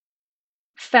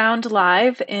Found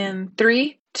Live in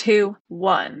 3, 2,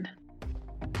 1.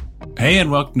 Hey,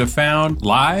 and welcome to Found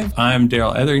Live. I'm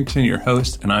Daryl Etherington, your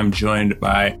host, and I'm joined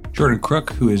by Jordan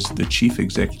Crook, who is the chief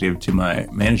executive to my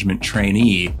management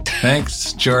trainee.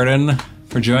 Thanks, Jordan,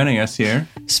 for joining us here.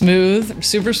 Smooth,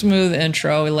 super smooth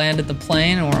intro. We landed the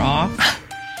plane and we're off.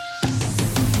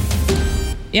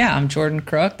 Yeah, I'm Jordan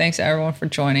Crook. Thanks everyone for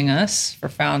joining us for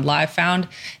Found Live. Found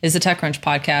is the TechCrunch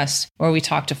podcast where we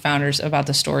talk to founders about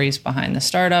the stories behind the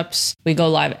startups. We go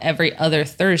live every other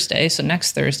Thursday. So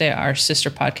next Thursday, our sister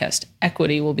podcast,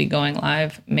 Equity, will be going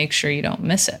live. Make sure you don't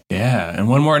miss it. Yeah, and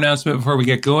one more announcement before we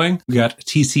get going. We got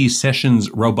TC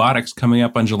Sessions Robotics coming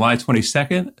up on July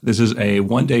 22nd. This is a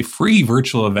one-day free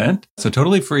virtual event. So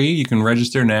totally free. You can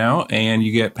register now, and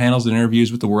you get panels and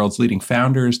interviews with the world's leading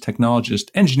founders,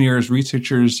 technologists, engineers,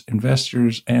 researchers,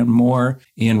 investors, and more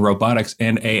in robotics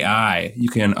and AI. You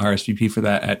can RSVP for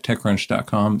that at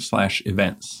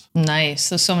techcrunch.com/events. Nice.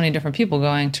 There's so many different people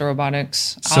going to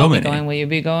robotics. So many. Going. Will you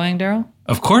be going, Daryl?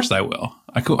 Of course I will.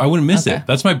 I wouldn't miss it.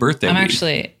 That's my birthday I'm week.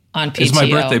 Actually on PTO. It's my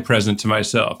birthday present to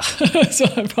myself. So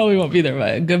I probably won't be there,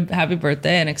 but good, happy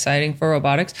birthday and exciting for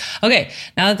robotics. Okay,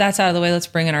 now that that's out of the way, let's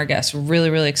bring in our guests.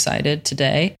 Really, really excited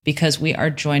today because we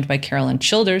are joined by Carolyn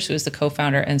Childers, who is the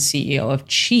co-founder and CEO of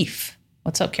Chief.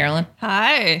 What's up, Carolyn?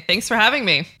 Hi, thanks for having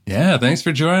me. Yeah, thanks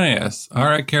for joining us. All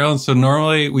right, Carolyn. So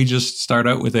normally we just start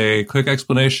out with a quick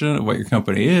explanation of what your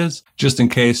company is, just in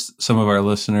case some of our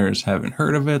listeners haven't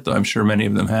heard of it, though I'm sure many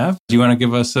of them have. Do you want to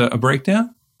give us a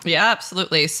breakdown? Yeah,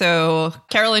 absolutely. So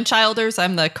Carolyn Childers,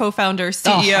 I'm the co-founder,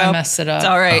 CEO. Oh, I messed it up. It's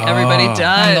all right. Everybody does.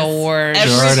 I'm the worst.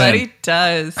 Everybody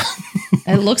does.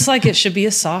 It looks like it should be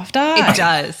a soft I. It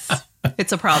does.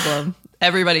 It's a problem.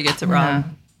 Everybody gets it wrong. Yeah.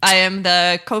 I am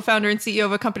the co-founder and CEO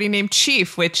of a company named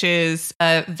Chief, which is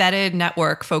a vetted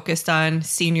network focused on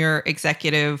senior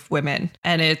executive women.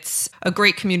 And it's a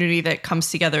great community that comes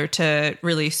together to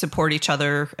really support each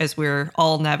other as we're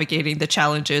all navigating the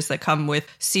challenges that come with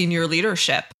senior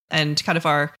leadership. And kind of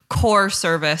our core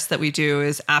service that we do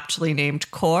is aptly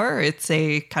named Core. It's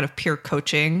a kind of peer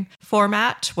coaching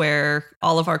format where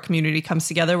all of our community comes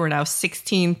together. We're now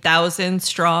 16,000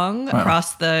 strong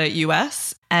across the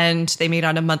US. And they meet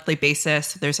on a monthly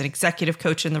basis. There's an executive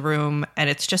coach in the room. And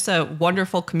it's just a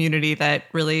wonderful community that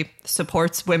really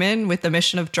supports women with the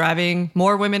mission of driving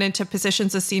more women into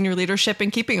positions of senior leadership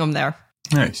and keeping them there.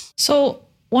 Nice. So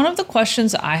one of the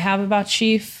questions I have about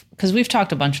Chief, because we've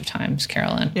talked a bunch of times,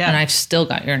 Carolyn, and I've still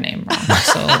got your name wrong.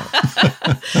 So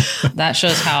that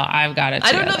shows how I've got it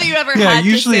together. I don't know that you ever had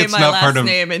to say my last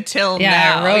name until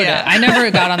now. I wrote it. I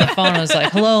never got on the phone and was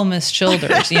like, hello, Miss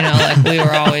Childers. You know, like we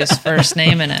were always first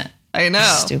naming it. I know.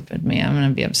 Stupid me. I'm going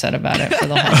to be upset about it for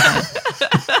the whole time.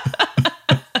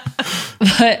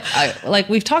 But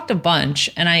we've talked a bunch,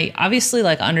 and I obviously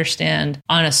understand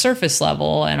on a surface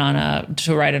level and on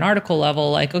to write an article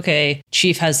level, okay,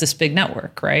 Chief has this big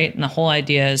network, right? And the whole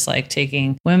idea is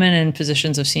taking women in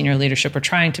positions of senior leadership or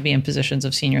trying to be in positions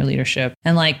of senior leadership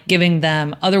and giving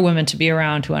them other women to be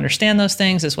around who understand those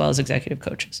things as well as executive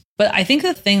coaches. But I think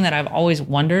the thing that I've always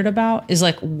wondered about is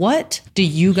what do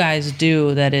you guys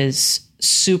do that is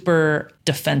super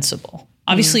defensible?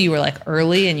 Obviously, you were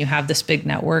early and you have this big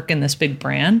network and this big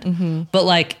brand. Mm-hmm.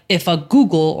 But if a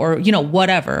Google or,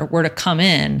 whatever were to come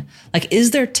in,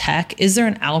 is there tech? Is there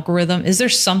an algorithm? Is there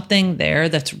something there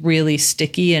that's really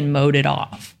sticky and moded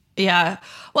off? Yeah.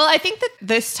 Well, I think that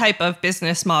this type of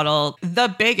business model,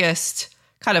 the biggest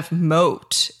kind of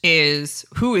moat is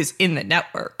who is in the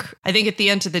network. I think at the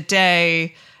end of the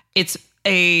day, it's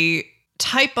a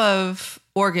type of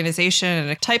organization and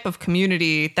a type of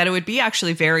community that it would be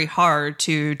actually very hard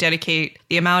to dedicate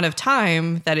the amount of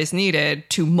time that is needed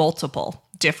to multiple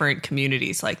different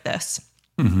communities like this.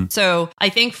 Mm-hmm. So I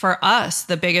think for us,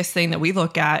 the biggest thing that we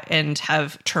look at and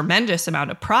have tremendous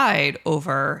amount of pride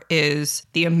over is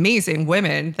the amazing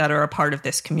women that are a part of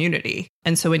this community.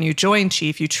 And so when you join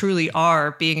Chief, you truly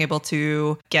are being able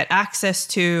to get access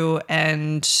to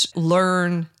and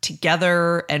learn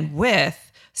together and with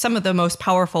some of the most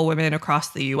powerful women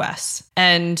across the US.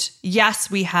 And yes,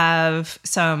 we have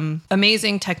some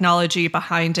amazing technology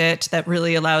behind it that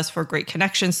really allows for great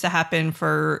connections to happen,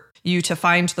 for you to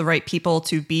find the right people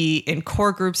to be in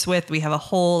core groups with. We have a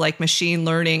whole machine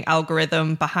learning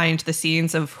algorithm behind the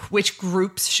scenes of which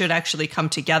groups should actually come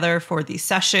together for these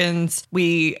sessions.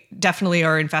 We definitely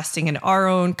are investing in our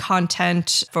own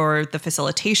content for the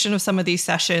facilitation of some of these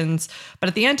sessions. But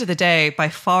at the end of the day, by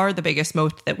far the biggest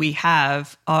moat that we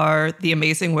have are the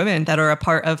amazing women that are a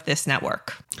part of this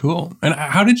network. Cool. And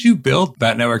how did you build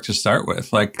that network to start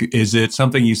with? Is it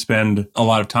something you spend a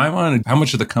lot of time on? How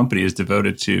much of the company is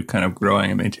devoted to kind of growing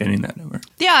and maintaining that network?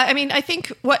 Yeah, I mean, I think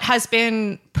what has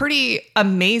been pretty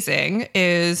amazing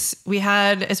is we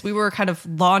had, as we were kind of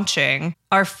launching,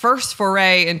 our first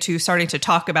foray into starting to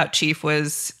talk about Chief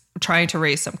was trying to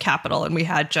raise some capital. And we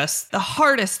had just the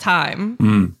hardest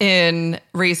time in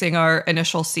raising our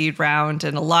initial seed round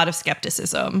and a lot of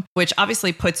skepticism, which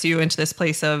obviously puts you into this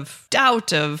place of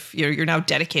doubt of, you're now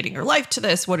dedicating your life to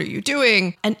this. What are you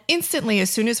doing? And instantly, as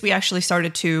soon as we actually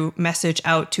started to message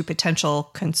out to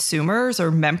potential consumers or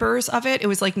members of it, it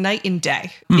was like night and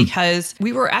day because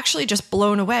we were actually just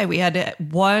blown away. We had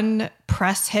one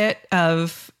press hit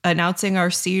of announcing our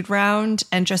seed round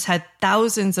and just had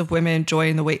thousands of women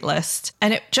join the wait list.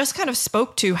 And it just kind of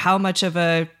spoke to how much of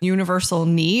a universal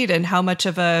need and how much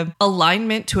of a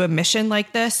alignment to a mission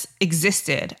like this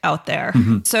existed out there.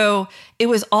 So it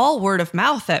was all word of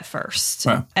mouth at first.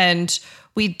 Wow. And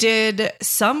we did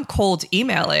some cold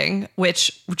emailing,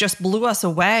 which just blew us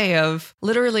away of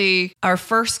literally our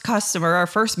first customer, our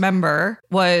first member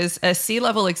was a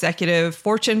C-level executive,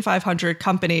 Fortune 500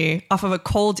 company off of a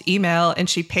cold email, and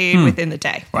she paid within the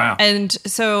day. Wow. And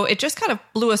so it just kind of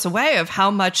blew us away of how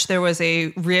much there was a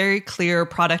very clear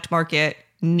product market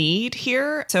need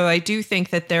here. So I do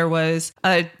think that there was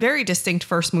a very distinct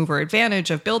first mover advantage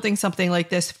of building something like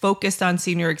this focused on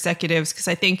senior executives, because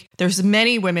I think there's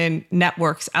many women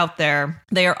networks out there.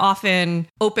 They are often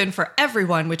open for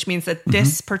everyone, which means that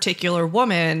this particular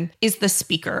woman is the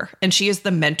speaker and she is the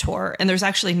mentor. And there's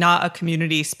actually not a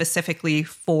community specifically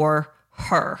for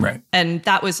her. Right. And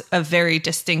that was a very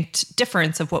distinct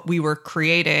difference of what we were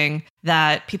creating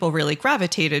that people really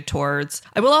gravitated towards.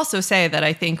 I will also say that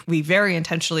I think we very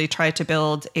intentionally tried to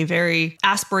build a very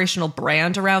aspirational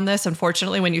brand around this.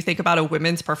 Unfortunately, when you think about a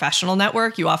women's professional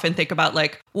network, you often think about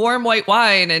like warm white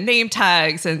wine and name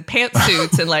tags and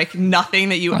pantsuits and like nothing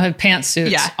that you...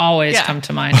 Pantsuits always come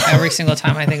to mind. Every single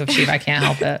time I think of Chief, I can't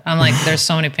help it. I'm like, there's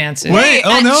so many pantsuits. Wait,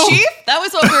 oh no. Chief? That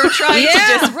was what we were trying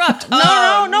to disrupt. No,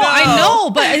 I know,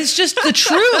 but it's just the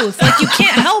truth. Like, you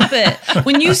can't help it.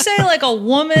 When you say like a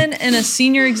woman in a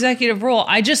senior executive role,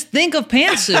 I just think of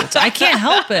pantsuits. I can't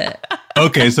help it.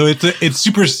 Okay, so it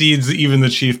supersedes even the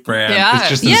Chief brand. Yeah. It's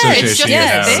just an Yeah, association. it's just you a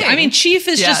have. thing. I mean, Chief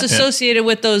is just associated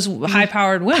with those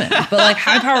high-powered women. But like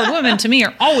high-powered women to me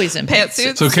are always in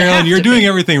pantsuits. So Carolyn, you're doing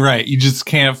everything right. You just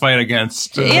can't fight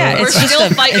against. Yeah, We're it's just still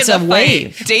a- fighting it's the a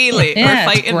wave. fight daily. Yeah, We're it's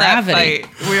fighting that gravity.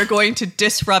 fight. We're going to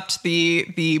disrupt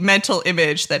the mental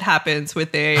image that happens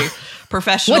with a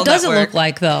professional What does it network. look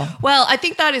like, though? Well, I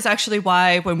think that is actually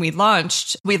why when we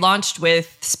launched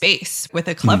with space, with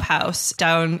a clubhouse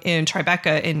down in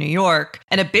Tribeca in New York.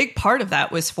 And a big part of that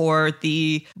was for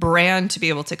the brand to be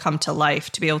able to come to life,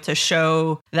 to be able to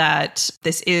show that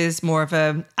this is more of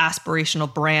an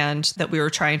aspirational brand that we were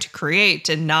trying to create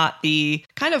and not the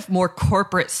kind of more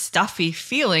corporate stuffy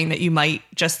feeling that you might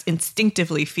just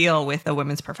instinctively feel with a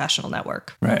women's professional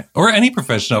network. Right. Or any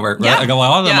professional work, right? Yeah. Like a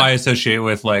lot of them Yeah. I associate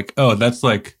with like, oh, that's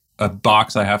like a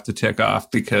box I have to tick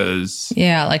off because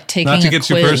Yeah, like taking not to a get quiz.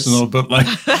 too personal, but like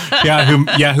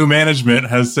Yahoo management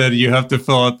has said you have to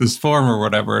fill out this form or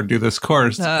whatever or do this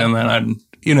course. And then I'm,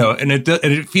 and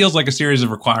it feels like a series of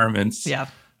requirements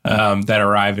that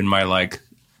arrive in my like,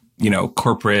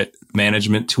 corporate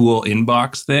management tool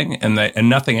inbox thing and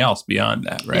nothing else beyond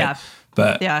that. Right. Yeah.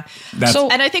 But that's,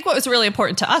 And I think what was really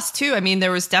important to us too, I mean,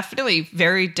 there was definitely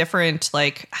very different,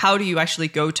 like, how do you actually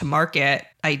go to market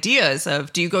ideas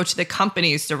of, do you go to the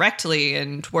companies directly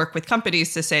and work with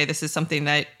companies to say, this is something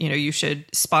that, you should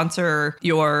sponsor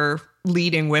your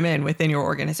leading women within your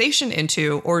organization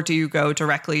into, or do you go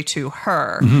directly to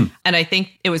her? And I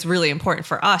think it was really important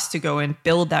for us to go and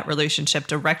build that relationship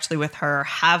directly with her,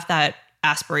 have that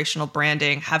aspirational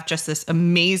branding, have just this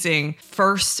amazing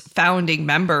first founding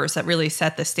members that really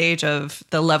set the stage of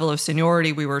the level of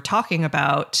seniority we were talking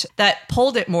about, that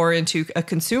pulled it more into a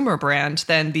consumer brand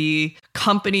than the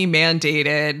company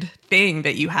mandated thing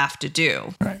that you have to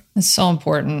do. right. It's so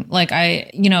important. Like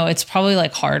it's probably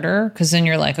like harder because then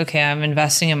you're like, okay, I'm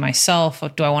investing in myself.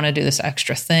 Do I want to do this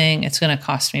extra thing? It's going to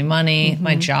cost me money.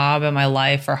 My job and my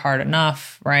life are hard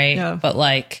enough. Right. Yeah. But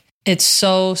like, it's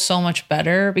so much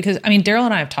better because Daryl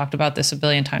and I have talked about this a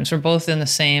billion times. We're both in the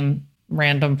same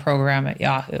random program at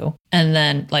Yahoo. And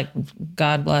then like,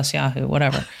 God bless Yahoo,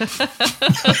 whatever.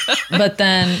 But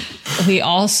then we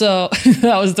also,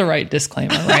 that was the right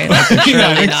disclaimer, right? Like, they're Yeah,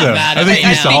 I surely think not so. mad I at think me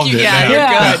you now. solved it.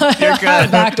 You're good. You're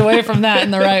good. Backed away from that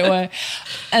in the right way.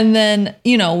 And then,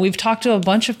 we've talked to a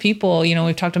bunch of people,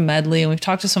 we've talked to Medley and we've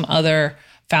talked to some other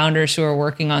founders who are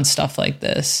working on stuff like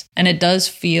this. And it does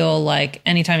feel like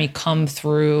anytime you come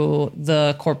through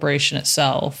the corporation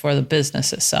itself or the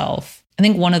business itself, I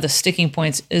think one of the sticking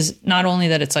points is not only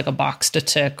that it's like a box to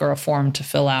tick or a form to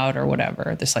fill out or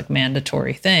whatever, this like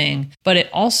mandatory thing, but it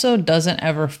also doesn't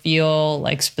ever feel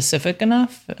like specific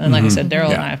enough. And like I said,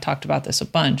 Daryl and I have talked about this a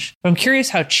bunch, but I'm curious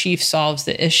how Chief solves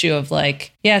the issue of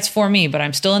like, yeah, it's for me, but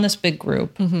I'm still in this big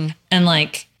group. And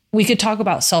like, we could talk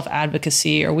about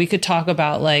self-advocacy, or we could talk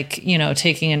about like, you know,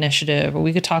 taking initiative, or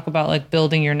we could talk about like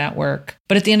building your network.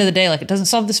 But at the end of the day, like it doesn't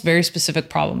solve this very specific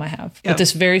problem I have with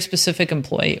this very specific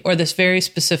employee or this very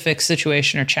specific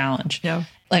situation or challenge. Yeah.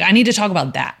 Like I need to talk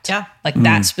about that. Yeah. Like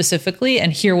that specifically,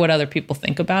 and hear what other people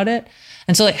think about it.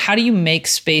 And so like, how do you make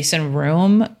space and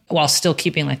room while still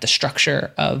keeping like the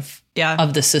structure of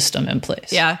the system in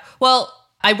place? Yeah. Well,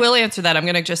 I will answer that. I'm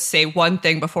going to just say one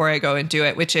thing before I go and do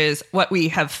it, which is what we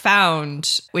have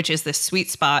found, which is the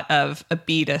sweet spot of a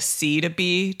B to C to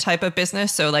B type of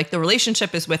business. So like the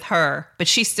relationship is with her, but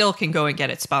she still can go and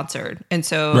get it sponsored. And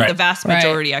so the vast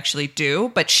majority actually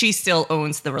do, but she still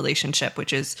owns the relationship,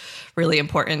 which is really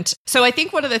important. So I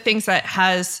think one of the things that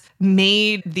has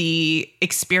made the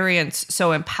experience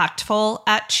so impactful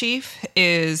at Chief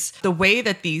is the way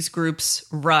that these groups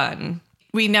run.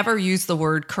 We never use the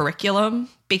word curriculum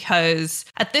because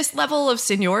at this level of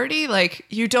seniority, like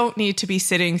you don't need to be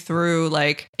sitting through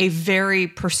like a very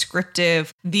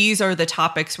prescriptive, these are the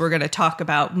topics we're going to talk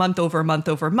about month over month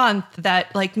over month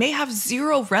that like may have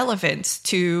zero relevance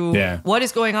to what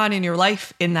is going on in your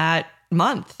life in that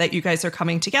month that you guys are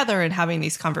coming together and having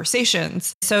these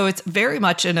conversations. So it's very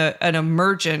much an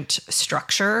emergent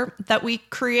structure that we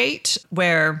create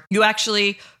where you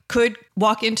actually could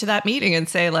walk into that meeting and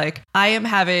say like, I am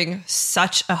having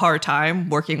such a hard time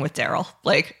working with Daryl.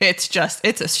 Like it's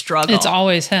a struggle. It's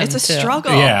always him. It's a too.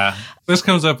 struggle. Yeah. This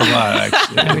comes up a lot,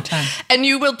 actually. Every time. And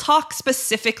you will talk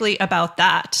specifically about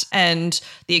that. And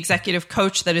the executive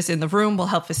coach that is in the room will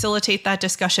help facilitate that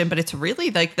discussion. But it's really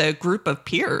like the group of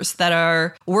peers that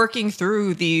are working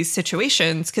through these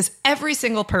situations because every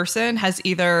single person has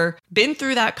either been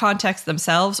through that context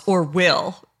themselves or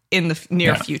will in the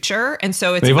near future. And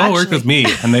so it's they've all worked with me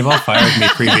and they've all fired me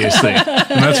previously. And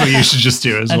that's what you should just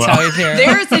do as that's well. How we hear.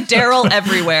 There is a Daryl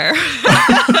everywhere.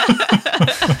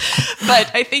 But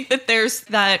I think that there's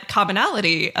that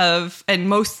commonality of, and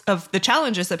most of the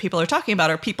challenges that people are talking about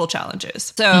are people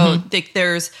challenges. So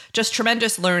there's just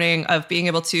tremendous learning of being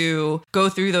able to go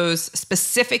through those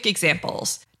specific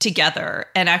examples together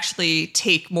and actually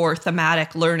take more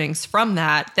thematic learnings from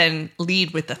that, then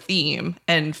lead with the theme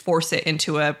and force it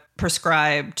into a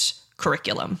prescribed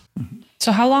curriculum.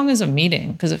 So how long is a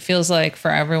meeting? Because it feels like for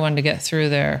everyone to get through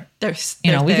their,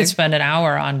 we could spend an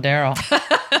hour on Daryl.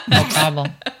 No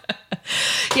problem.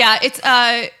 Yeah,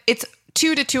 it's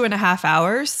 2 to 2.5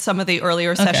 hours. Some of the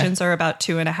earlier sessions are about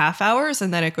 2.5 hours,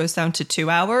 and then it goes down to 2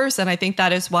 hours. And I think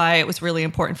that is why it was really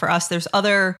important for us. There's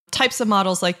other types of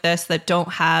models like this that don't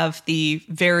have the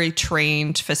very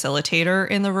trained facilitator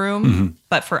in the room.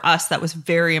 But for us, that was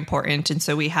very important. And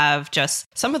so we have just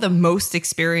some of the most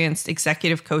experienced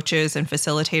executive coaches and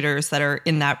facilitators that are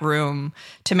in that room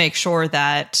to make sure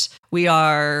that we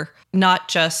are not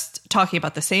just talking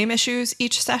about the same issues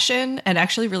each session and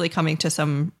actually really coming to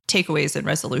some takeaways and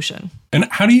resolution. And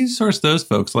how do you source those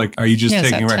folks? Like, are you just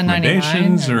taking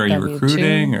recommendations or are you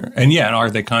recruiting? And are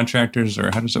they contractors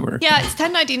or how does it work? Yeah, it's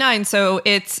 1099. So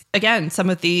it's, again, some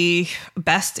of the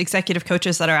best executive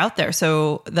coaches that are out there.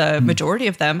 So the majority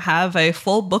of them have a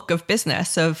full book of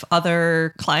business of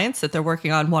other clients that they're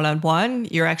working on one-on-one.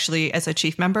 You're actually, as a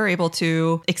chief member, able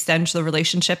to extend the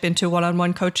relationship into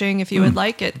one-on-one coaching if you would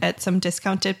like it at some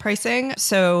discounted pricing.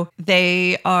 So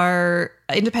they are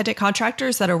independent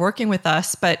contractors that are working with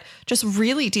us, but just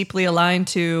really deeply aligned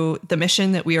to the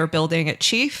mission that we are building at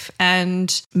Chief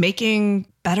and making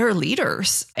better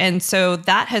leaders. And so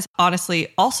that has honestly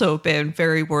also been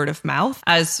very word of mouth.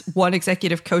 As one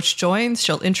executive coach joins,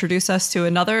 she'll introduce us to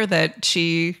another that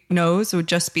she knows would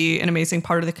just be an amazing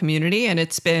part of the community. And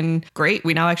it's been great.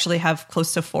 We now actually have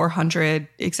close to 400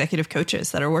 executive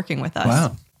coaches that are working with us.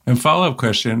 Wow. And follow-up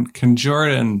question, can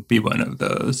Jordan be one of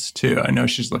those too? I know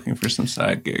she's looking for some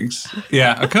side gigs.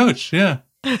 Yeah, a coach, yeah.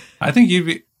 I think you'd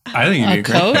be a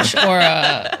coach or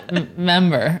a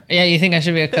member. Yeah, you think I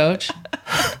should be a coach?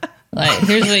 Like,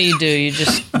 here's what you do. You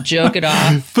just joke it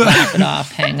off, laugh it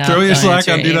off, hang up. Throw your Slack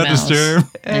on Do Not emails, Disturb.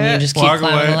 And you just keep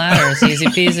climbing the ladder. It's easy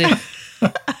peasy.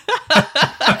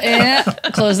 Yeah,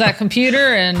 close that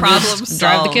computer and just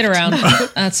drive the kid around.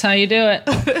 That's how you do it.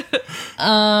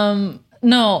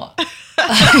 No.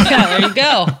 Yeah, there you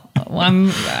go.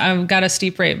 I've got a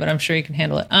steep rate, but I'm sure you can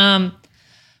handle it.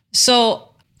 So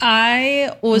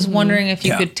I was wondering if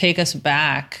you could take us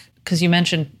back, because you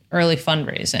mentioned early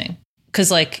fundraising.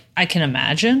 Because like I can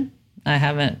imagine I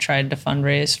haven't tried to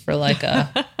fundraise for like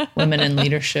a women in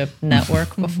leadership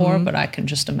network before, but I can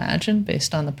just imagine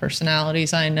based on the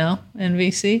personalities I know in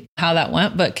VC, how that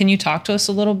went. But can you talk to us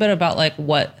a little bit about like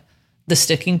what the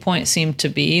sticking point seemed to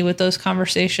be with those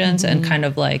conversations and kind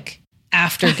of like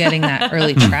after getting that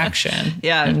early traction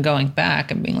and going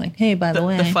back and being like, hey, by the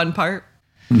way, the fun part.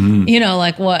 You know,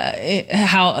 like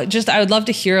I would love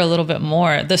to hear a little bit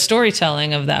more, the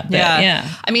storytelling of that bit. Yeah.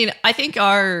 I mean, I think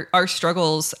our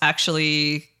struggles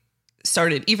actually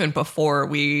started even before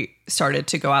we started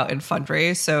to go out and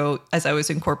fundraise. So as I was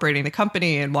incorporating the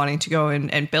company and wanting to go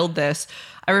and build this,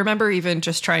 I remember even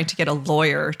just trying to get a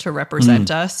lawyer to represent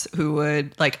us who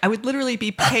would I would literally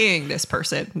be paying this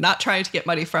person, not trying to get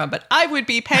money from, but I would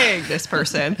be paying this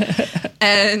person.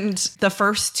 And the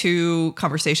first two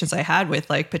conversations I had with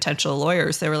potential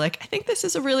lawyers, they were like, I think this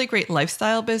is a really great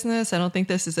lifestyle business. I don't think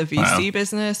this is a VC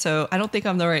business. So I don't think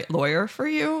I'm the right lawyer for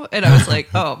you. And I was like,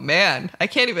 oh man, I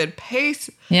can't even pay.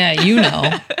 Yeah, you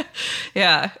know.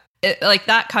 Yeah.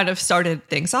 That kind of started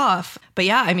things off. But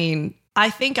yeah, I mean, I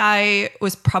think I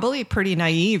was probably pretty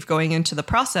naive going into the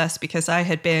process because I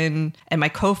had been, and my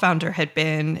co-founder had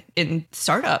been in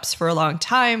startups for a long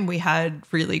time. We had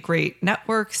really great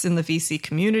networks in the VC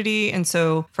community. And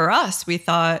so for us, we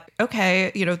thought,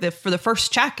 okay, for the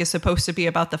first check is supposed to be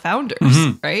about the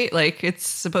founders, right? It's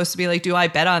supposed to be do I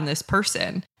bet on this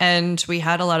person? And we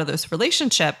had a lot of those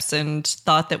relationships and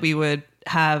thought that we would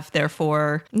have,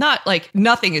 therefore, not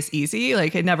nothing is easy.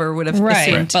 It never would have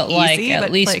assumed but easy,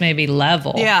 at least maybe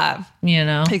level. Yeah.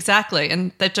 Exactly.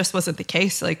 And that just wasn't the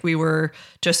case. We were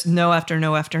just no after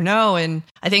no after no. And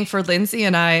I think for Lindsay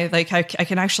and I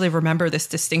can actually remember this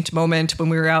distinct moment when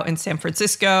we were out in San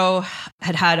Francisco,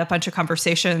 had a bunch of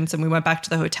conversations, and we went back to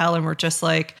the hotel and we're just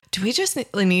do we just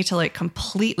need to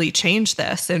completely change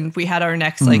this? And we had our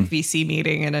next VC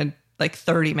meeting in a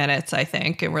 30 minutes, I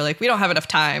think. And we're we don't have enough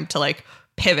time to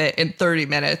pivot in 30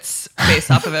 minutes based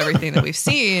off of everything that we've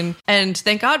seen. And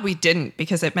thank God we didn't,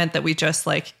 because it meant that we just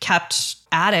kept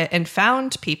at it and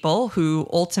found people who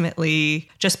ultimately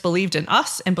just believed in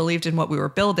us and believed in what we were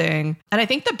building. And I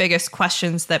think the biggest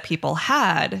questions that people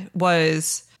had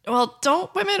was, well,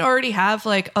 don't women already have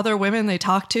other women they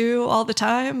talk to all the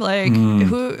time?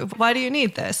 Why do you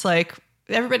need this?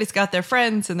 Everybody's got their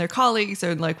friends and their colleagues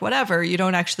or whatever. You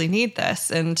don't actually need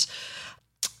this. And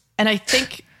I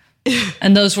think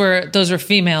and those were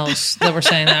females that were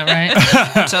saying that,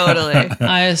 right? Totally.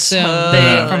 I assume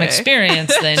they, from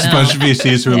experience, they know. A bunch of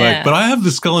VCs were but I have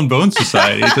the Skull and Bone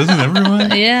Society. Doesn't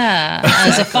everyone? Yeah.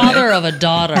 As a father of a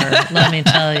daughter, let me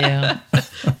tell you.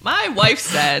 My wife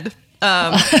said,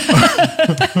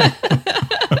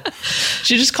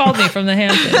 she just called me from the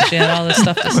Hamptons. She had all this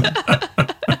stuff to say.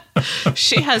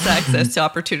 She has access to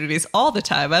opportunities all the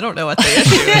time. I don't know what the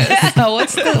issue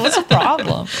is. What's the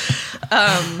problem?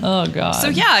 Oh God. So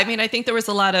yeah, I mean, I think there was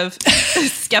a lot of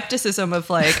skepticism of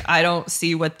I don't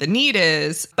see what the need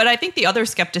is. But I think the other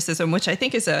skepticism, which I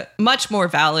think is a much more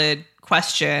valid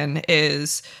question,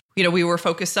 is, we were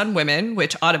focused on women,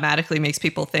 which automatically makes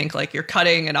people think you're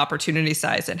cutting an opportunity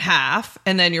size in half.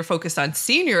 And then you're focused on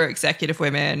senior executive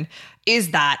women.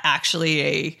 Is that actually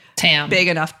a TAM? Big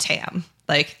enough TAM?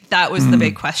 That was the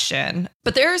big question.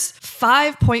 But there's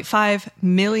 5.5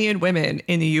 million women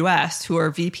in the US who are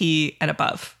VP and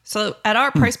above. So at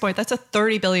our price point, that's a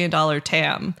 $30 billion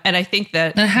TAM. And I think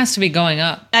that... And it has to be going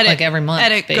up every month.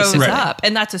 And it basically. goes up.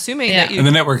 And that's assuming that you... And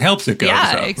the network helps it goes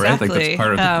up, exactly. right? That's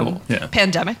part of the goal. Yeah.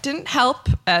 Pandemic didn't help,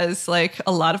 as a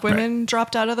lot of women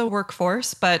dropped out of the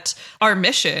workforce. But our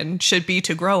mission should be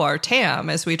to grow our TAM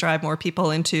as we drive more people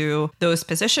into those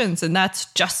positions. And that's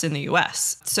just in the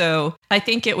US. So I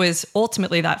think it was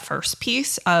ultimately that first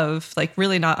piece of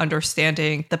really not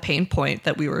understanding the pain point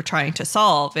that we were trying to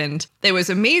solve. And it was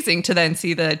amazing to then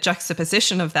see the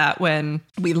juxtaposition of that when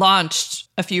we launched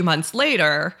a few months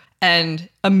later and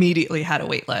immediately had a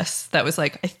wait list that was I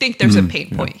think there's a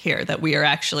pain point here that we are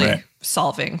actually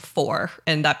solving for.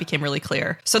 And that became really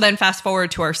clear. So then fast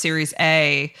forward to our Series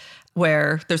A,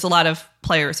 where there's a lot of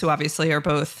players who obviously are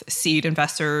both seed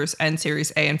investors and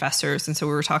Series A investors. And so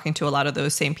we were talking to a lot of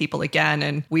those same people again,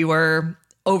 and we were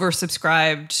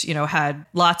oversubscribed, had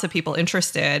lots of people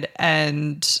interested.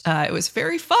 And it was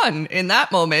very fun in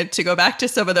that moment to go back to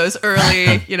some of those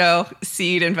early,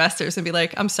 seed investors and be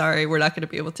like, I'm sorry, we're not going to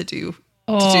be able to do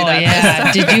that.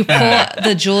 Yeah. Did you pull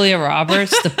the Julia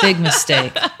Roberts? The big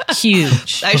mistake.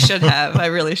 Huge. I should have. I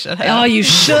really should have. Oh, you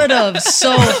should have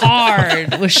so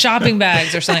hard with shopping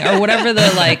bags or something, or whatever the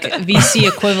VC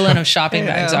equivalent of shopping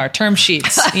bags are. Term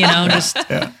sheets, just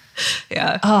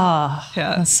Yeah. Oh,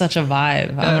 Yeah. that's such a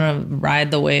vibe. I'm going to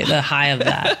ride the high of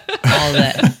that all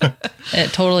day.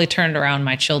 It totally turned around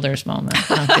my Childers moment.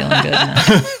 I'm feeling good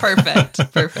now.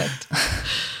 Perfect.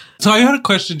 So I had a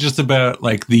question just about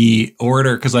like the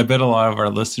order, because I bet a lot of our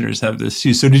listeners have this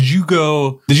too. So did you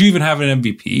even have an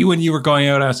MVP when you were going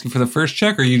out asking for the first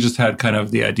check, or you just had kind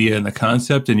of the idea and the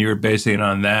concept and you were basing it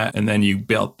on that and then you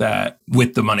built that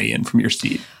with the money in from your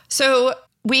seed? So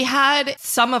we had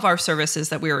some of our services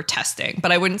that we were testing,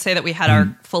 but I wouldn't say that we had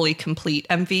our fully complete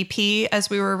MVP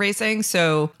as we were raising.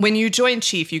 So when you join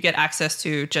Chief, you get access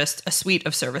to just a suite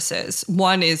of services.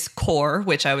 One is Core,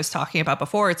 which I was talking about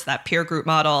before. It's that peer group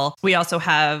model. We also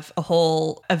have a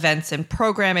whole events and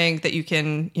programming that you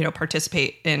can,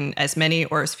 participate in as many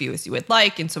or as few as you would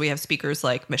like. And so we have speakers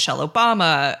like Michelle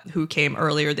Obama, who came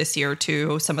earlier this year,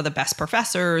 to some of the best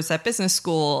professors at business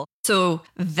school. So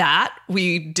that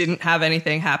we didn't have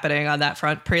anything happening on that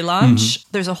front pre-launch.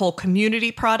 There's a whole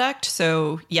community product.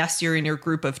 So yes, you're in your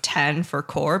group of 10 for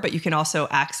Core, but you can also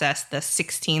access the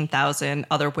 16,000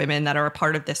 other women that are a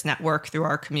part of this network through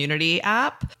our community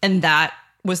app. And that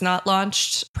was not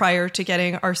launched prior to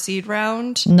getting our seed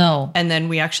round. No. And then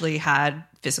we actually had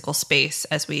physical space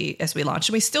as we launched.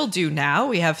 And we still do now.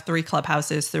 We have 3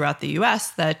 clubhouses throughout the US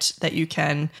that you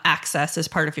can access as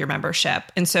part of your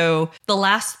membership. And so the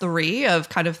last 3 of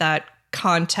kind of that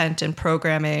content and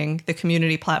programming, the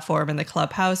community platform and the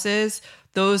clubhouses,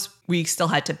 those we still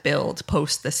had to build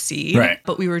post the seed. Right.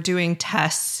 But we were doing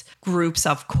tests groups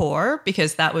of Core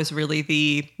because that was really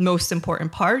the most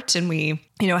important part. And we,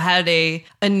 had a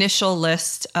initial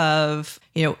list of,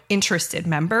 interested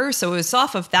members. So it was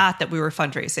off of that we were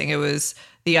fundraising. It was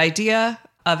the idea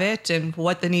of it and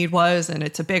what the need was, and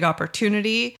it's a big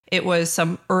opportunity. It was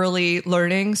some early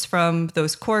learnings from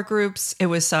those core groups. It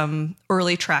was some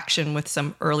early traction with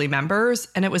some early members,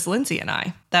 and it was Lindsay and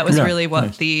I. That was really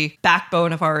what the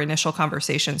backbone of our initial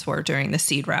conversations were during the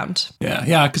seed round.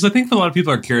 Yeah, because I think a lot of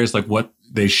people are curious, like what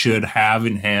they should have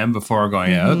in hand before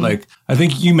going out. Like, I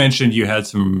think you mentioned you had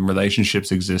some relationships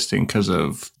existing because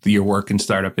of your work in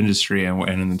startup industry and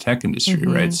in the tech industry,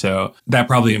 right? So that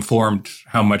probably informed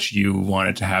how much you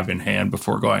wanted to have in hand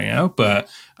before going out. But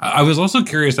I was also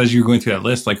curious, as you were going through that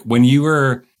list, like when you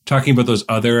were talking about those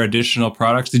other additional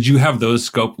products, did you have those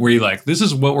scope where you're like, this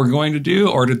is what we're going to do?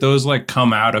 Or did those like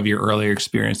come out of your earlier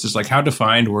experiences? Like how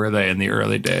defined were they in the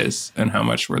early days and how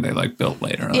much were they like built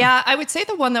later on? Yeah, I would say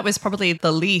the one that was probably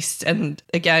the least, and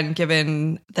again,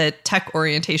 given the tech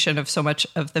orientation of so much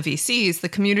of the VCs, the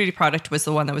community product was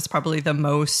the one that was probably the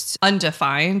most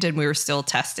undefined and we were still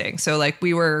testing. So like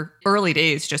we were early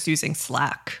days just using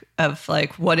Slack of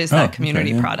like, what is that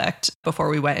community product before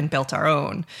we went and built our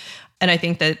own. And I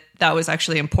think that was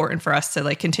actually important for us to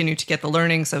like continue to get the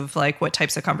learnings of like what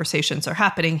types of conversations are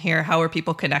happening here. How are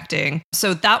people connecting?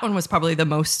 So that one was probably the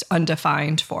most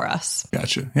undefined for us.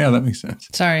 Gotcha. Yeah, that makes sense.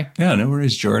 Sorry. Yeah, no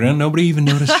worries, Jordan. Nobody even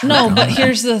noticed. No, but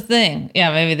here's the thing. Yeah,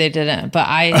 maybe they didn't. But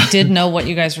I did know what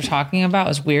you guys were talking about. It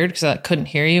was weird because I couldn't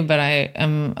hear you, but I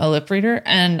am a lip reader.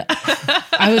 And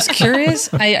I was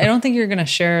curious. I don't think you're going to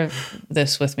share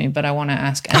this with me, but I want to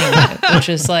ask anyway, which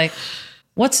is like,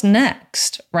 what's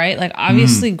next, right? Like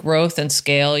obviously growth and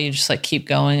scale, you just like keep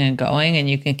going and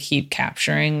you can keep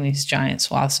capturing these giant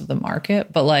swaths of the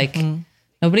market, but like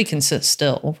nobody can sit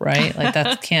still, right? Like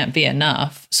that can't be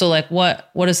enough. So like what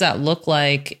does that look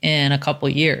like in a couple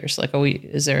years? Like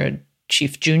is there a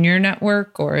Chief Junior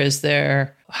network or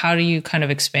how do you kind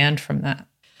of expand from that?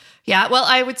 Yeah, well,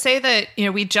 I would say that,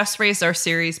 we just raised our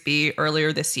Series B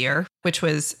earlier this year, which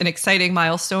was an exciting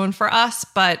milestone for us.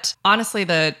 But honestly,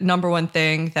 the number one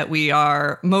thing that we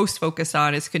are most focused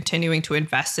on is continuing to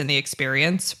invest in the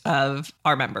experience of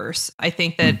our members. I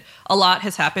think that a lot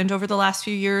has happened over the last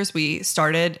few years. We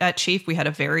started at Chief. We had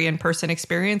a very in-person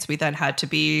experience. We then had to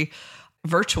be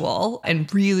virtual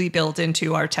and really build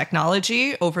into our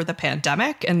technology over the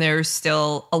pandemic. And there's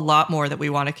still a lot more that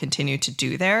we want to continue to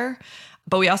do there.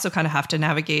 But we also kind of have to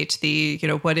navigate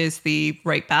what is the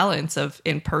right balance of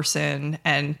in-person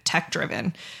and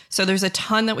tech-driven. So there's a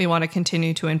ton that we want to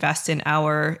continue to invest in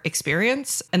our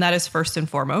experience, and that is first and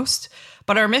foremost.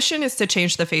 But our mission is to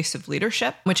change the face of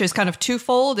leadership, which is kind of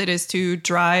twofold. It is to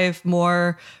drive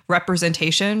more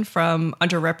representation from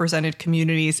underrepresented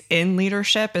communities in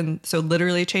leadership, and so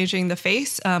literally changing the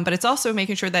face. But it's also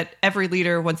making sure that every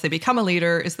leader, once they become a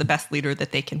leader, is the best leader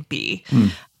that they can be.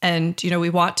 And,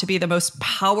 we want to be the most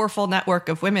powerful network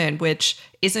of women, which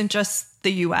isn't just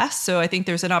the US. So I think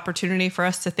there's an opportunity for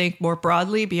us to think more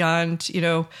broadly beyond,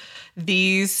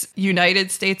 these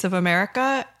United States of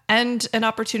America, and an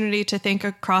opportunity to think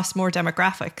across more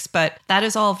demographics. But that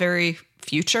is all very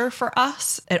future for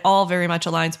us. It all very much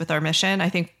aligns with our mission. I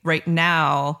think right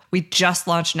now, we just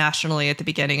launched nationally at the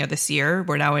beginning of this year.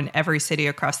 We're now in every city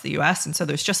across the US. And so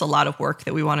there's just a lot of work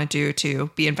that we want to do to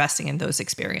be investing in those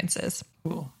experiences.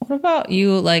 Cool. What about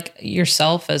you, like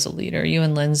yourself as a leader, you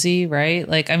and Lindsay, right?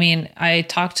 Like, I mean, I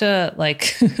talk to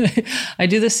like, I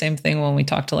do the same thing when we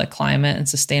talk to like climate and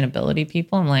sustainability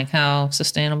people. I'm like, how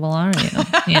sustainable are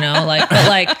you? You know, like, but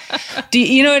like, do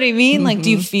you know what I mean? Like,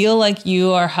 do you feel like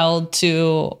you are held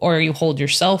to, or you hold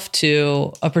yourself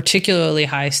to a particularly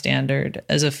high standard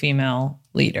as a female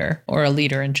leader or a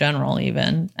leader in general,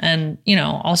 even? And, you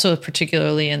know, also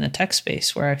particularly in the tech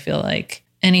space where I feel like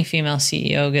any female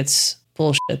CEO gets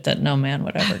bullshit that no man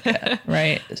would ever get,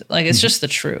 right? Like, it's just the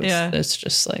truth. Yeah. It's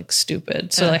just like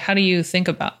stupid. So like, how do you think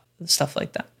about stuff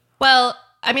like that? Well,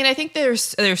 I mean, I think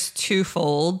there's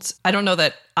twofold. I don't know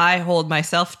that I hold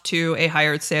myself to a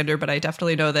higher standard, but I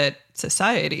definitely know that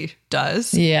society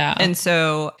does. Yeah. And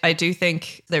so I do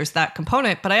think there's that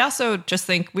component, but I also just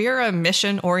think we are a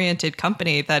mission-oriented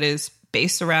company that is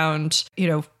based around, you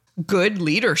know, good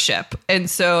leadership. And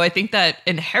so I think that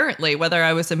inherently, whether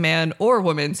I was a man or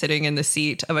woman sitting in the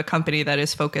seat of a company that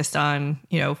is focused on,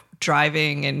 you know,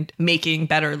 driving and making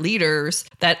better leaders,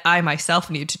 that I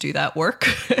myself need to do that work.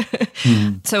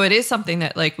 So it is something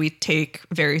that like we take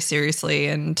very seriously.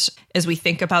 And as we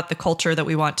think about the culture that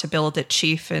we want to build at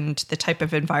Chief and the type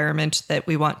of environment that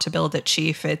we want to build at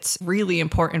Chief, it's really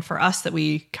important for us that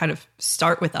we kind of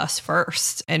start with us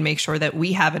first and make sure that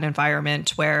we have an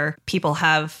environment where people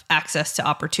have access to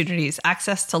opportunities,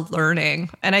 access to learning.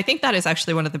 And I think that is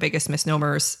actually one of the biggest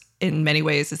misnomers in many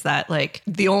ways, is that like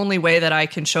the only way that I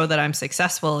can show that I'm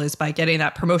successful is by getting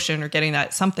that promotion or getting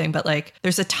that something. But like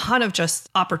there's a ton of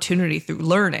just opportunity through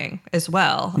learning as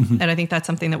well. And I think that's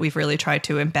something that we've really tried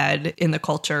to embed in the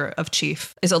culture of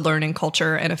Chief, is a learning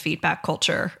culture and a feedback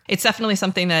culture. It's definitely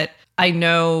something that I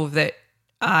know that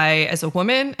I, as a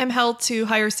woman, am held to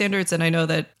higher standards. And I know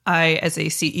that I, as a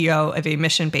CEO of a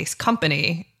mission-based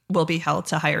company, will be held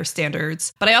to higher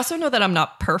standards. But I also know that I'm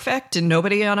not perfect, and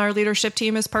nobody on our leadership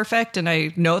team is perfect. And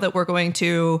I know that we're going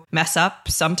to mess up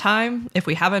sometime if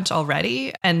we haven't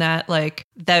already. And that like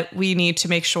that we need to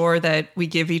make sure that we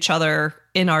give each other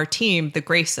in our team the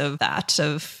grace of that,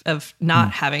 of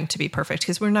not having to be perfect,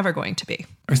 because we're never going to be.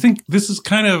 I think this is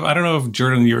kind of, I don't know if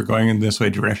Jordan, you were going in this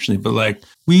way directionally, but like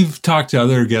we've talked to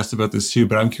other guests about this too,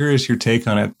 but I'm curious your take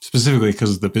on it specifically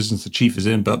because of the business the Chief is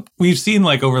in. But we've seen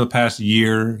like over the past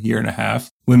year and a half,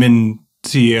 women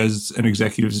CEOs and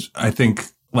executives, I think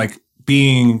like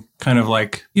being kind of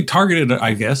like targeted,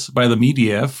 I guess, by the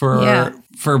media for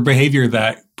behavior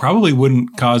that probably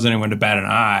wouldn't cause anyone to bat an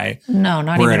eye. No,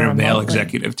 not were even a male remotely.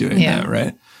 executive doing that,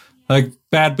 right? Like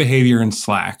bad behavior in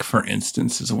Slack, for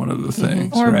instance, is one of the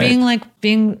things. Or right?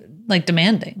 being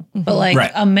demanding, but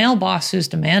like a male boss who's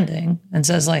demanding and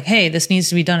says like, hey, this needs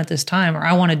to be done at this time, or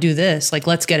I want to do this, like,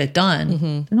 let's get it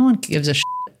done. No one gives a shit,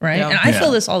 right? Yeah. And I feel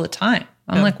this all the time.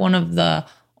 I'm like one of the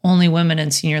only women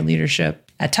in senior leadership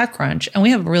at TechCrunch, and we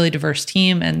have a really diverse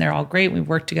team and they're all great. We've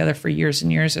worked together for years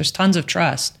and years. There's tons of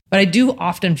trust, but I do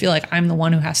often feel like I'm the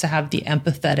one who has to have the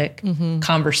empathetic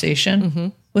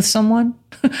conversation with someone,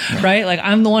 right? Like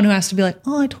I'm the one who has to be like,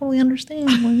 oh, I totally understand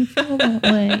why you feel that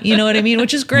way. You know what I mean?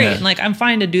 Which is great. And like, I'm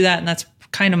fine to do that. And that's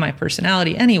kind of my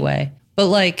personality anyway. But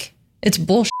like, it's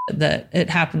bullshit that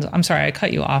it happens. I'm sorry, I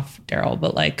cut you off, Daryl,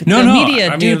 but like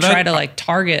media try to like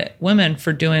target women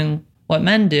for doing what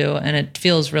men do. And it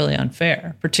feels really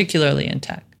unfair, particularly in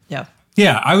tech. Yeah.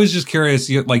 Yeah. I was just curious,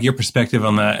 like your perspective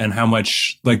on that and how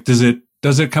much, like, does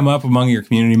it come up among your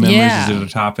community members? Yeah. Is it a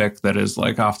topic that is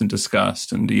like often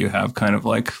discussed? And do you have kind of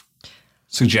like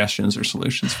suggestions or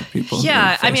solutions for people?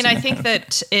 Yeah, I mean, I think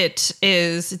that it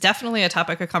is definitely a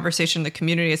topic of conversation in the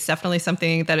community. It's definitely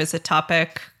something that is a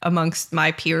topic amongst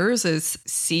my peers as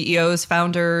CEOs,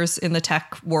 founders in the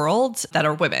tech world that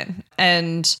are women.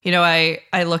 And, you know,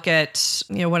 I look at,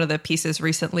 you know, one of the pieces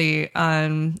recently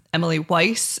on Emily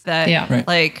Weiss that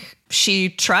like she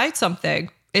tried something,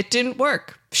 it didn't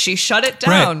work. She shut it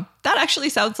down. Right. That actually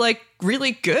sounds like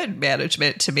really good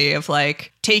management to me, of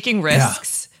like taking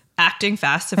risks. Acting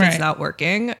fast if it's not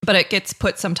working, but it gets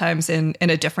put sometimes in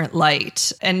a different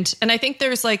light. And I think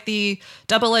there's like the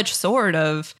double-edged sword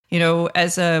of, you know,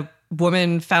 as a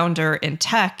woman founder in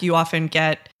tech, you often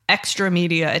get extra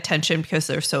media attention because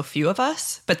there's so few of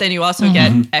us, but then you also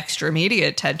get extra media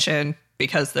attention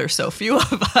because there's so few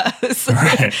of us.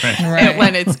 Right. And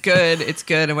when it's good, it's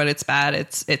good. And when it's bad,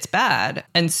 it's bad.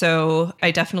 And so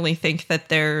I definitely think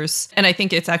that and I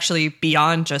think it's actually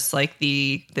beyond just like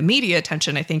the media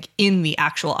attention. I think in the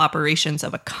actual operations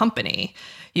of a company,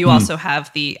 you also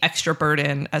have the extra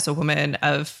burden as a woman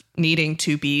of needing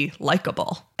to be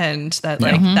likable. And that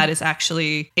that is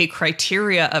actually a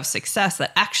criteria of success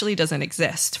that actually doesn't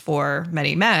exist for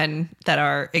many men that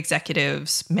are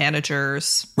executives,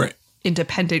 managers, Right.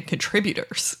 independent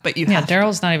contributors. But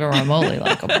Daryl's not even remotely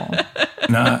likable.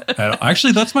 Not at all.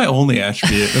 Actually, that's my only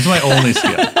attribute. That's my only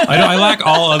skill. I lack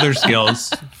all other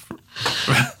skills.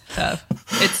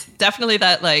 It's definitely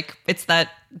that it's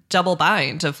that double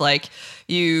bind of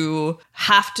you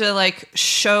have to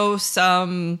show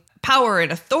some power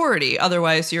and authority.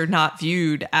 Otherwise, you're not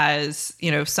viewed as,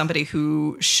 somebody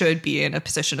who should be in a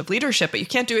position of leadership, but you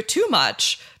can't do it too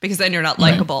much because then you're not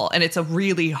likable. And it's a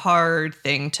really hard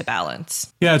thing to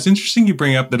balance. Yeah, it's interesting you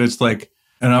bring up that it's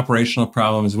an operational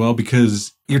problem as well,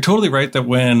 because you're totally right that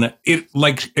when it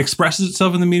expresses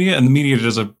itself in the media, and the media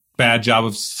does a bad job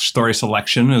of story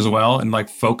selection as well, and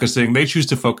focusing, they choose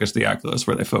to focus the oculus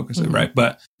where they focus it, right?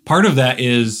 But part of that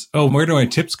is, where do my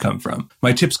tips come from?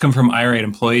 My tips come from irate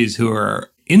employees who are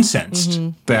incensed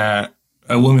that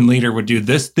a woman leader would do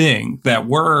this thing that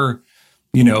we're,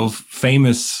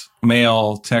 famous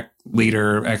male tech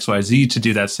leader XYZ to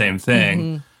do that same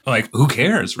thing. Who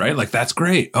cares, right? That's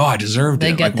great. Oh, I deserved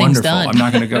they it. Get Wonderful. Done. I'm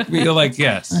not going to go. You're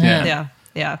yes.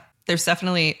 Yeah. There's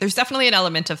definitely an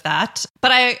element of that.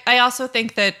 But I also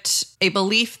think that a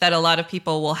belief that a lot of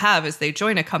people will have as they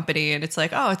join a company, and it's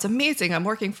it's amazing. I'm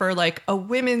working for a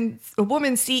woman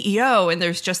CEO. And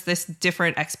there's just this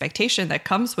different expectation that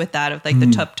comes with that of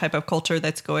the type of culture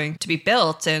that's going to be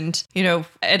built. And,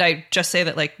 and I just say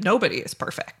that nobody is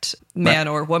perfect, man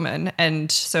or woman. And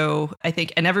so I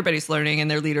think, and everybody's learning in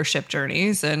their leadership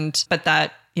journeys. But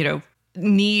that,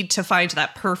 need to find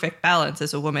that perfect balance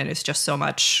as a woman is just so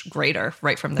much greater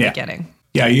right from the beginning.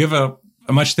 Yeah, you have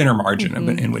a much thinner margin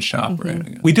in which to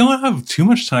operate. We don't have too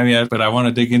much time yet, but I want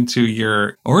to dig into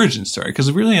your origin story because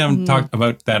we really haven't talked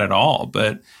about that at all.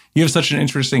 But you have such an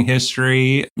interesting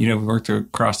history. You've worked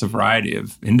across a variety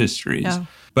of industries. Yeah.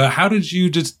 But how did you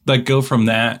just go from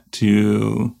that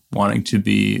to wanting to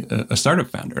be a startup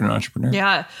founder and an entrepreneur?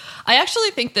 Yeah, I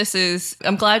actually think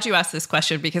I'm glad you asked this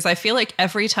question because I feel like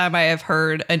every time I have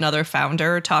heard another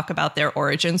founder talk about their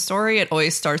origin story, it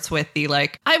always starts with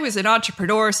I was an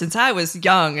entrepreneur since I was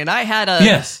young and I had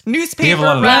a newspaper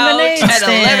route and a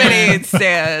lemonade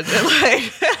stand.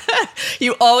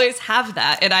 You always have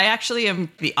that. And I actually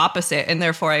am the opposite. And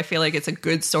therefore, I feel like it's a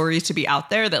good story to be out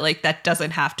there that that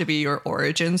doesn't have to be your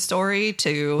origin story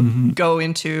to go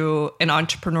into an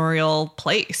entrepreneurial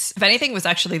place. If anything, it was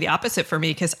actually the opposite for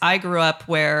me because I grew up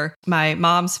where my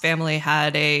mom's family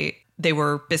they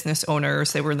were business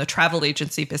owners. They were in the travel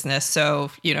agency business. So,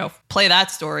 play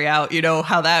that story out,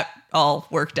 how that all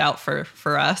worked out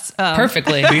for us.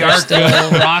 Perfectly. We are still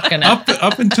rocking it.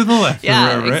 Up and to the left.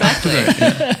 Yeah, right? Exactly.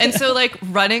 Yeah. And so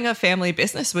running a family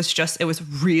business it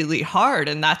was really hard.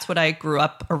 And that's what I grew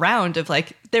up around of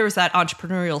there was that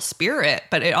entrepreneurial spirit,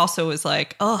 but it also was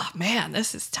oh man,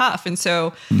 this is tough. And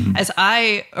so as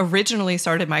I originally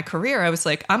started my career, I was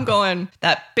I'm going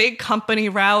that big company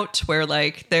route where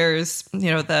there's,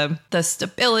 the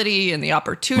stability and the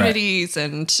opportunities.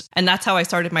 Right. And that's how I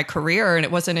started my career. And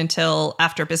it wasn't until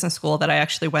after business school that I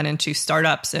actually went into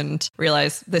startups and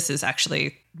realized this is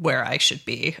actually where I should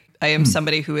be. I am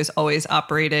somebody who has always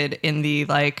operated in the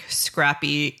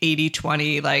scrappy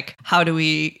 80-20, how do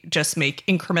we just make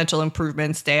incremental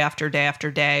improvements day after day after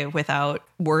day without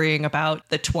worrying about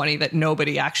the 20 that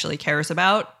nobody actually cares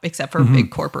about except for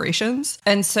big corporations.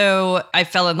 And so I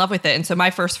fell in love with it. And so my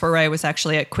first foray was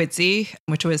actually at Quidsy,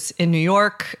 which was in New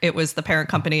York. It was the parent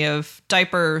company of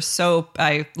diapers, soap.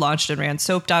 I launched and ran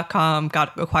soap.com,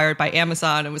 got acquired by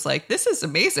Amazon, and was this is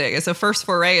amazing. It's a first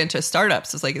foray into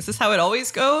startups. It's is this how it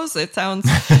always goes? It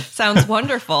sounds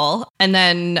wonderful. And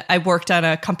then I worked on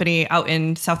a company out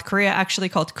in South Korea, actually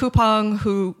called Coupang,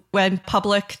 who went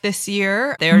public this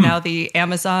year. They are now the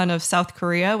Amazon of South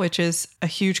Korea, which is a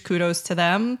huge kudos to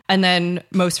them. And then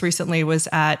most recently was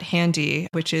at Handy,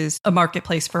 which is a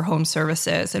marketplace for home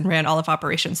services, and ran all of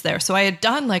operations there. So I had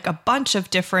done a bunch of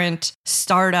different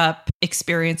startup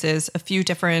experiences, a few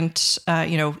different,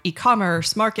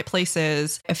 e-commerce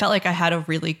marketplaces. I felt like I had a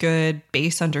really good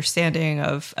base understanding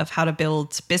of how to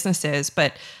build businesses,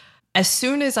 but as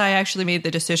soon as I actually made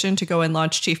the decision to go and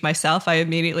launch Chief myself, I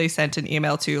immediately sent an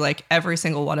email to like every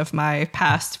single one of my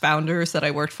past founders that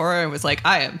I worked for and was like,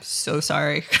 I am so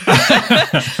sorry.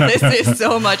 This is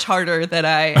so much harder than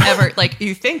I ever, like,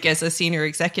 you think as a senior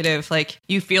executive, like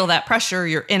you feel that pressure,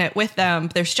 you're in it with them.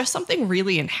 There's just something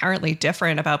really inherently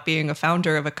different about being a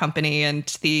founder of a company and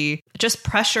the just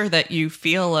pressure that you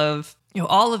feel of, you know,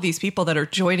 all of these people that are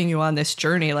joining you on this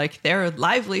journey, like their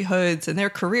livelihoods and their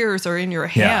careers are in your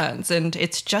hands. Yeah. And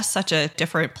it's just such a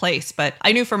different place. But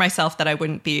I knew for myself that I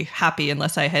wouldn't be happy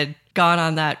unless I had gone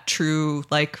on that true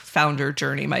like founder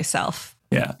journey myself.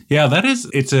 Yeah. Yeah.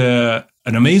 It's an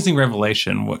amazing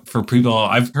revelation for people.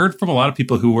 I've heard from a lot of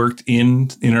people who worked in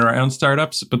and around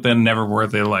startups, but then never were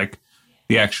the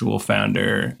actual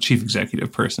founder, chief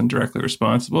executive person directly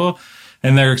responsible.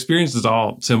 And their experience is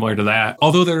all similar to that.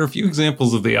 Although there are a few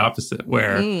examples of the opposite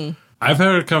where I've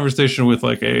had a conversation with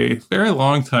like a very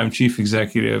long time chief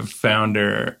executive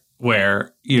founder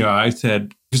where, I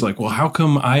said, he's like, well, how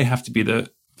come I have to be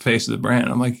the face of the brand?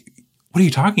 I'm like, what are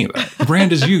you talking about? The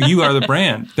brand is you. You are the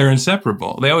brand. They're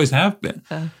inseparable. They always have been.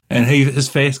 And his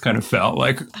face kind of felt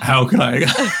like, how can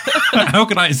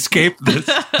I escape this?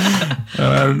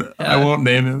 I won't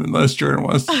name him unless Jordan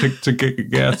wants to kick a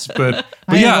guess. But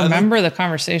I remember the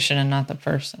conversation and not the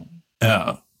person.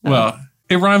 Oh, well,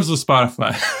 it rhymes with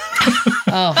Spotify.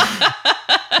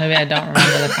 Maybe I don't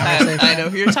remember the conversation. I know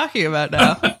who you're talking about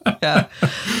now. Yeah.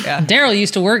 Daryl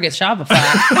used to work at Shopify.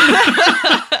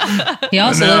 He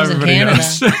also lives in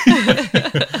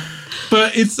Canada.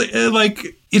 But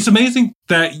it's amazing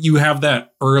that you have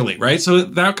that early, right? So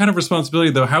that kind of responsibility,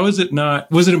 though, how is it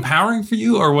not? Was it empowering for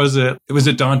you, or was it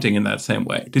daunting in that same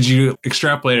way? Did you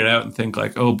extrapolate it out and think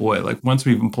like, oh boy, like once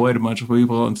we've employed a bunch of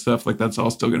people and stuff, like that's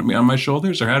all still going to be on my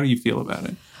shoulders? Or how do you feel about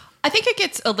it? I think it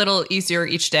gets a little easier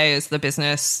each day as the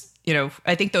business,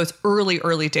 I think those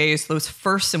early days, those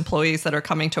first employees that are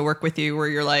coming to work with you where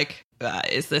you're like,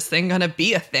 is this thing going to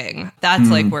be a thing? That's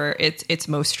like where it's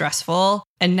most stressful.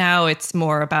 And now it's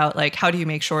more about like, how do you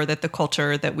make sure that the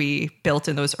culture that we built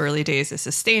in those early days is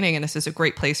sustaining and this is a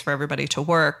great place for everybody to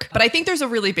work. But I think there's a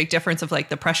really big difference of like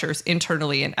the pressures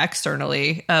internally and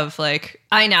externally of like,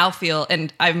 I now feel,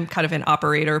 and I'm kind of an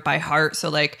operator by heart. So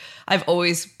like, I've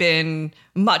always been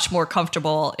much more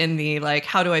comfortable in the like,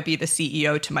 how do I be the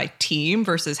CEO to my team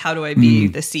versus how do I be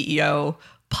the CEO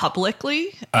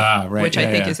publicly, right, which I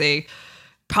think is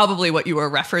probably what you were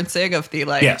referencing of the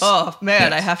like, oh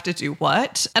man, I have to do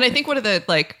what? And I think one of the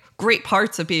like great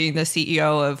parts of being the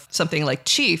CEO of something like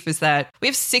Chief is that we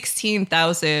have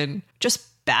 16,000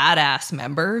 just badass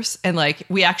members. And like,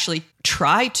 we actually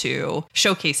try to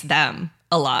showcase them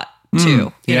a lot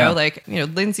too, you know, like,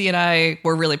 Lindsay and I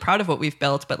were really proud of what we've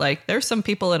built, but like, there's some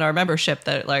people in our membership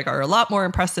that like are a lot more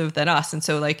impressive than us. And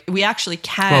so like, we actually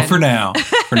can, well, for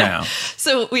now,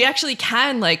 so we actually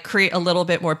can like create a little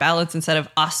bit more balance instead of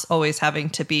us always having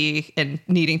to be and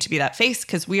needing to be that face.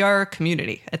 Cause we are a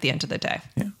community at the end of the day.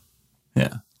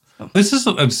 Yeah. This is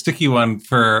a sticky one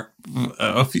for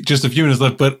just a few minutes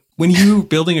left, but when you're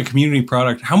building a community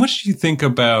product, how much do you think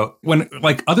about when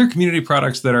like other community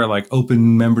products that are like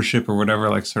open membership or whatever,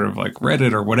 like sort of like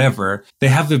Reddit or whatever, they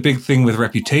have the big thing with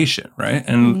reputation, right?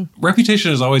 And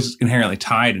reputation is always inherently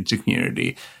tied into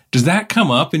community. Does that come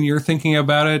up in your thinking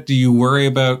about it? Do you worry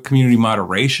about community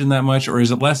moderation that much? Or is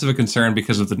it less of a concern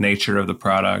because of the nature of the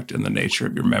product and the nature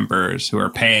of your members who are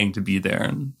paying to be there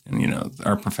and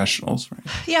are professionals, right?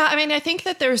 Yeah, I mean, I think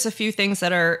that there's a few things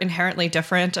that are inherently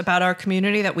different about our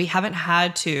community that we haven't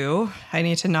had to, I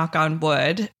need to knock on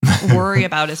wood, worry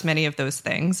about as many of those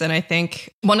things. And I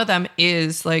think one of them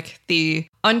is like the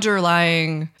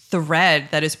underlying thread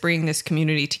that is bringing this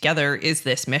community together is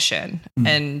this mission.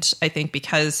 And I think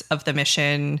because of the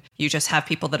mission, you just have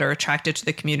people that are attracted to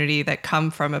the community that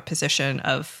come from a position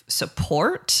of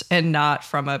support and not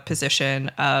from a position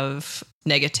of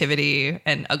negativity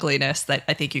and ugliness that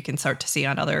I think you can start to see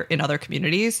in other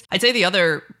communities. I'd say the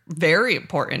other very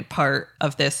important part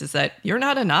of this is that you're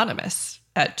not anonymous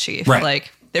at Chief. Right.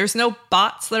 Like, there's no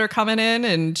bots that are coming in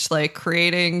and like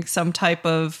creating some type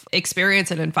of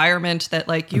experience and environment that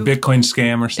like you a Bitcoin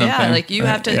scam or something. Yeah, like you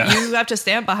have to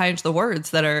stand behind the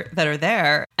words that are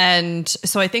there. And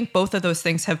so I think both of those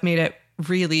things have made it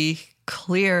really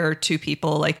clear to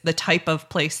people like the type of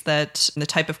place that the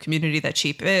type of community that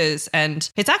Chief is. And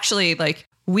it's actually like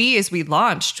as we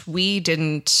launched, we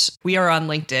are on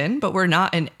LinkedIn, but we're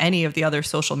not in any of the other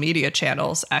social media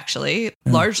channels, actually,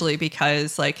 largely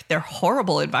because like they're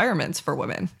horrible environments for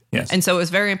women. Yes. And so it was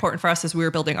very important for us as we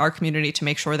were building our community to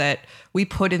make sure that we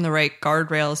put in the right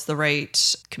guardrails, the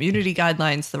right community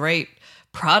guidelines, the right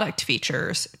product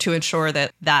features to ensure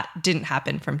that didn't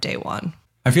happen from day one.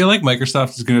 I feel like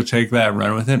Microsoft is going to take that and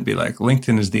run with it and be like,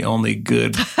 LinkedIn is the only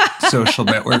good social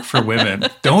network for women.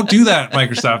 Don't do that,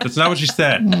 Microsoft. That's not what you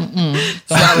said. Not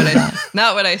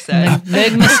what I said.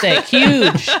 Big mistake.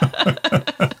 Huge.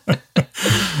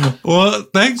 Well,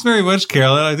 thanks very much,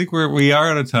 Carolyn. I think we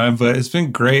are out of time, but it's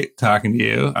been great talking to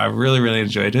you. I really, really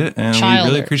enjoyed it, and we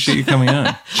really appreciate you coming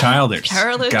on. Childers.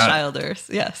 Carolyn Childers,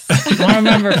 yes. I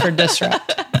remember for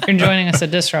Disrupt. You're joining us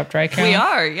at Disrupt, right, Carolyn? We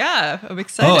are, yeah. I'm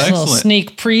excited. Oh, A excellent. little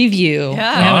sneak preview.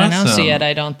 Yeah. We haven't announced Awesome. it yet,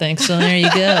 I don't think. So there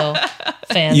you go.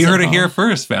 Fans You at heard it home. here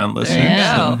first, found listeners.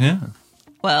 Yeah. So, yeah.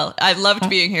 Well, I loved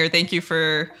being here. Thank you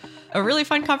for a really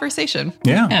fun conversation.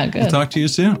 Yeah. Yeah, good. We'll talk to you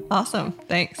soon. Awesome.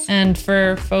 Thanks. And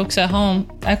for folks at home,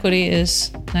 Equity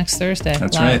is next Thursday.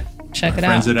 That's live. right. Check Our it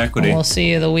friends out. at Equity. And we'll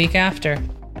see you the week after.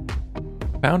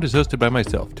 Found is hosted by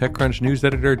myself, TechCrunch news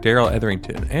editor Daryl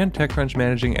Etherington, and TechCrunch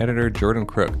managing editor Jordan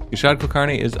Crook. Yashad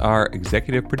Kulkarni is our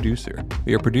executive producer.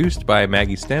 We are produced by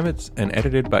Maggie Stamets and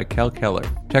edited by Kel Keller.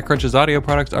 TechCrunch's audio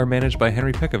products are managed by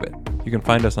Henry Pickavet. You can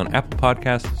find us on Apple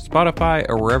Podcasts, Spotify,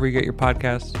 or wherever you get your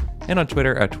podcasts, and on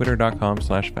Twitter at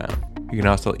twitter.com/found. You can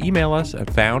also email us at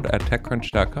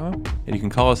found@techcrunch.com, and you can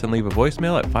call us and leave a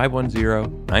voicemail at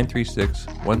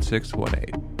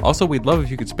 510-936-1618. Also, we'd love if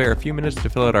you could spare a few minutes to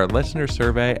fill out our listener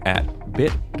survey at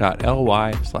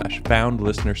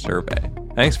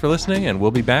bit.ly/foundlistenersurvey. Thanks for listening, and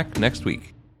we'll be back next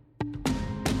week.